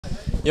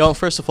Johan,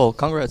 first of all,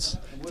 congrats.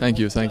 Thank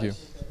you, thank you.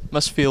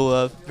 Must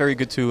feel very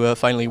good to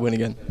finally win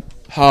again.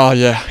 Ah,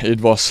 yeah,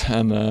 it was,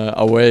 and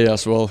away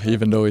as well.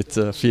 Even though it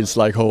feels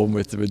like home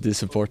with these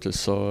supporters,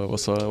 so it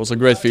was a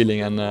great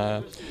feeling, and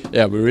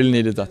yeah, we really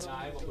needed that.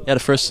 Yeah,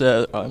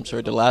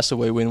 the last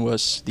away win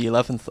was the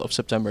 11th of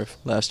September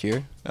last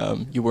year.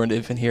 You weren't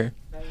even here.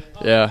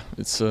 Yeah,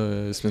 it's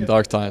been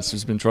dark times,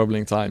 it's been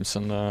troubling times,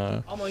 and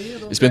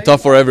it's been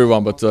tough for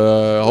everyone. But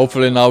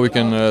hopefully now we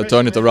can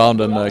turn it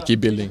around and keep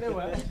building.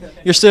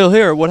 You're still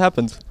here. What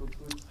happened?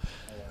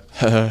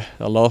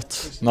 A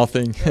lot,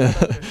 nothing.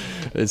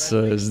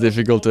 It's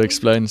difficult to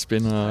explain. It's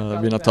been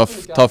a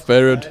tough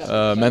period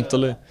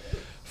mentally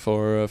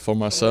for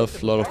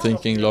myself. A lot of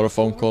thinking, a lot of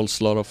phone calls,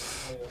 a lot of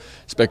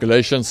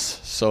speculations.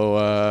 So,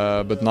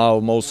 but now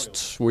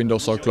most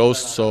windows are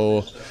closed.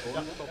 So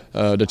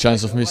the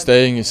chance of me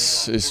staying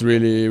is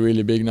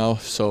really big now.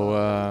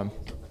 So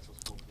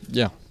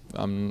yeah,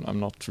 I'm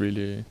not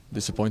really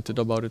disappointed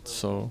about it.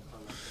 So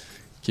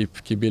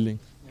keep building.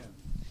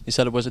 You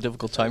said it was a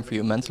difficult time for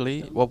you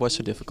mentally. What was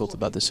so difficult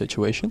about this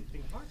situation?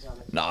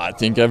 No, I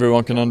think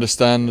everyone can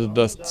understand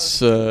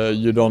that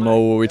you don't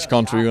know which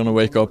country you're going to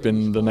wake up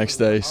in the next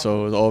day.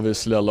 So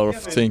obviously a lot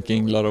of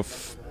thinking, a lot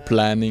of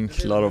planning,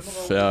 a lot of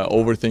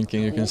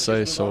overthinking, you can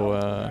say.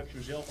 So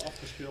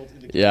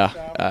yeah,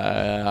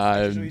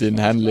 I didn't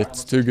handle it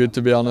too good,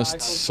 to be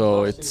honest.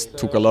 So it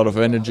took a lot of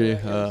energy,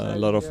 a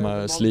lot of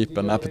my sleep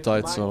and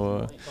appetite.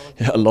 So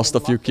yeah, I lost a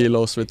few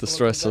kilos with the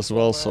stress as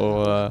well.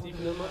 So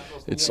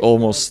it's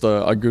almost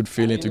a good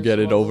feeling to get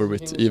it over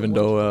with, even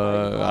though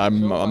I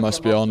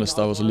must be honest,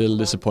 I was a little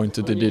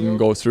disappointed it didn't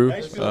go through.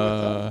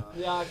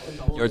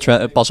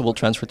 Your possible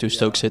transfer to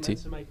Stoke City?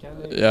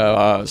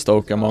 Yeah,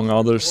 Stoke among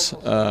others,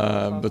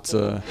 but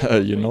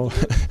you know.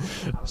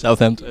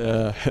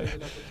 Southampton?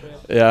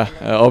 Yeah,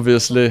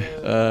 obviously,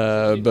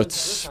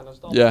 but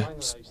yeah,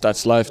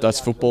 that's life, that's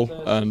football,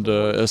 and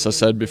as I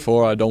said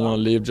before, I don't want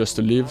to leave just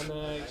to leave.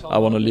 I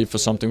want to leave for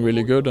something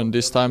really good, and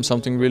this time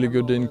something really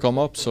good didn't come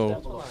up,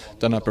 so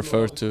then I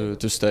prefer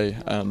to stay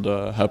and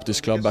help this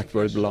club back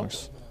where it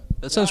belongs.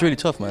 That sounds really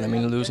tough, man. I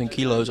mean, losing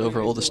kilos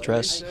over all the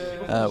stress.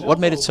 What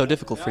made it so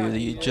difficult for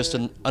you? Just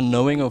an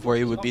unknowing of where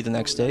you would be the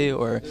next day,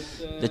 or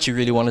that you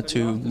really wanted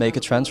to make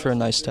a transfer, a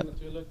nice step?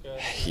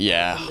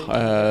 Yeah,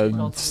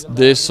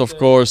 this of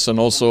course, and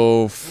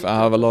also I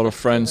have a lot of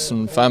friends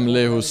and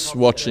family who's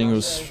watching,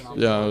 who's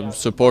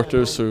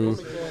supporters who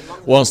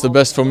wants the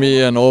best for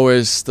me and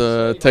always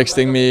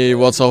texting me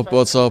what's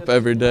up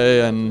every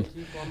day, and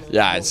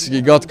yeah,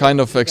 it got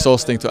kind of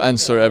exhausting to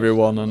answer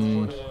everyone,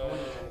 and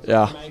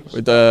yeah,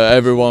 with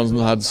everyone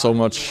had so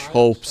much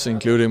hopes,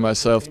 including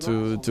myself,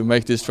 to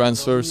make this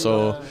transfer,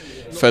 so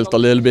felt a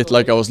little bit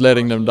like I was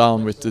letting them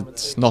down with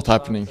it not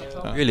happening.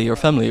 Really, your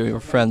family or your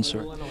friends?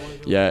 Or?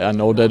 Yeah, I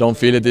know they don't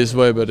feel it this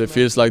way, but it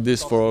feels like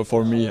this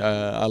for me.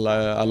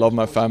 I love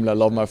my family, I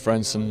love my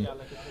friends, and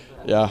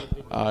yeah,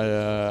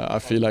 I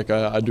feel like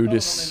I do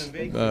this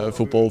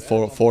football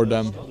for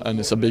them, and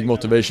it's a big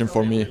motivation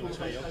for me.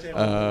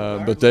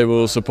 But they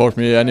will support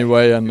me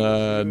anyway, and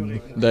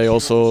they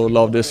also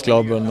love this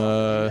club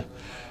and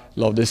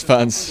love these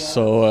fans,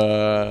 so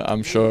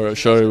I'm sure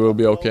it will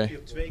be okay.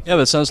 Yeah,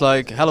 but it sounds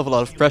like a hell of a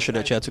lot of pressure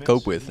that you had to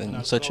cope with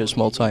in such a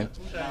small time.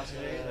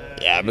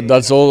 Yeah, but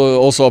that's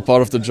also a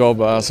part of the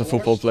job as a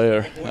football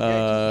player.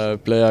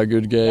 Play a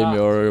good game,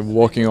 you're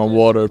walking on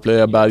water. Play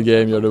a bad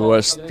game, you're the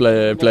worst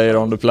player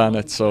on the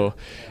planet. So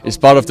it's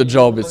part of the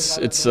job. It's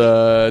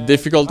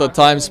difficult at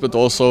times, but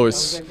also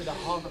it's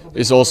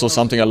also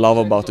something I love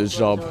about this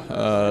job.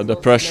 The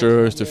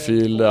pressure, to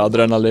feel the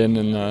adrenaline,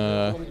 and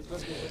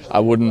I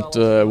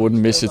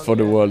wouldn't miss it for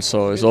the world.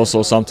 So it's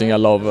also something I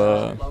love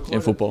in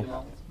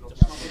football.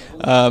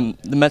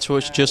 The match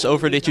was just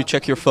over. Did you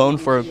check your phone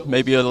for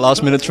maybe a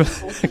last-minute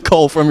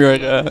call from your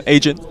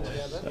agent?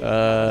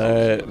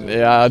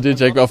 Yeah, I did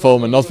check my phone,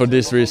 but not for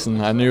this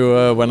reason. I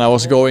knew when I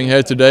was going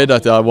here today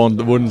that I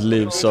wouldn't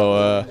leave, so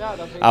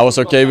I was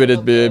okay with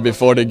it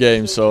before the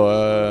game.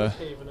 So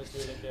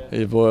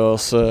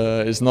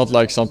it's not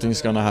like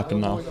something's gonna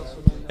happen now.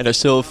 And there's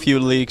still a few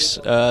leagues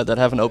that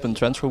have an open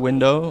transfer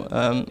window.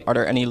 Are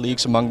there any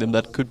leagues among them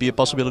that could be a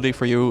possibility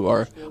for you,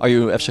 or are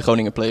you FC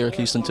Groningen player at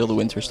least until the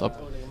winter stop?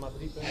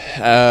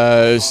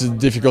 It's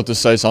difficult to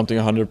say something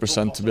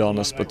 100%, to be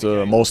honest, but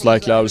most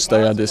likely I will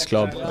stay at this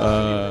club.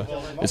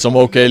 It's some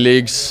okay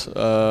leagues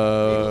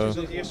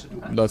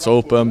that's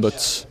open,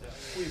 but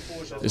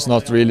it's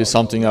not really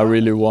something I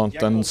really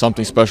want, and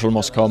something special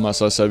must come,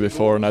 as I said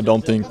before, and I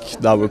don't think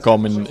that will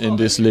come in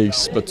these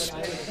leagues. But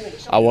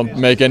I won't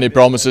make any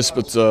promises,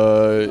 but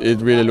it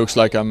really looks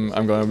like I'm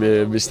going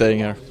to be staying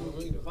here.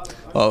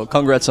 Well,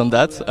 congrats on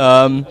that.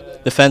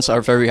 The fans are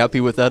very happy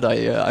with that,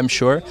 I'm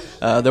sure.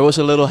 There was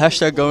a little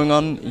hashtag going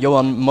on,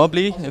 Johan Hove,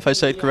 if I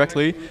say it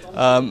correctly.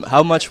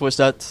 How much was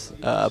that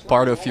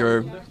part of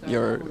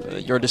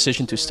your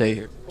decision to stay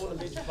here?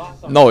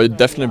 No, it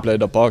definitely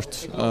played a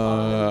part.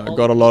 I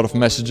got a lot of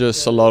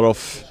messages, a lot of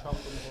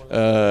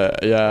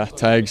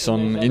tags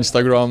on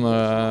Instagram,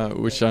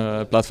 which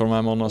platform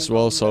I'm on as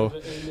well. So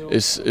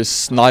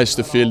it's nice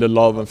to feel the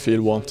love and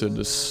feel wanted.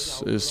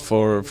 Is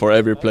for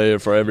every player,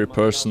 for every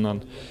person,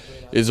 and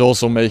it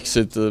also makes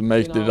it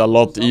a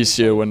lot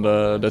easier when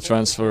the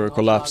transfer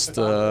collapsed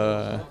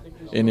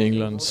in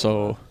England.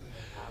 So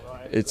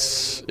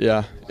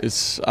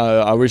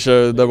I wish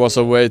there was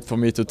a way for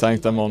me to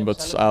thank them on,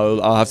 but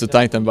I'll have to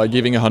thank them by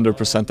giving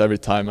 100% every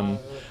time, and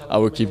I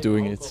will keep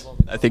doing it.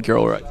 I think you're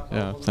all right.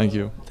 Yeah, thank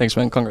you. Thanks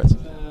man, congrats.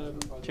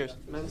 Cheers.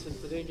 Mensen,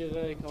 3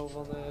 keer ik hou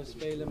van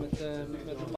spelen met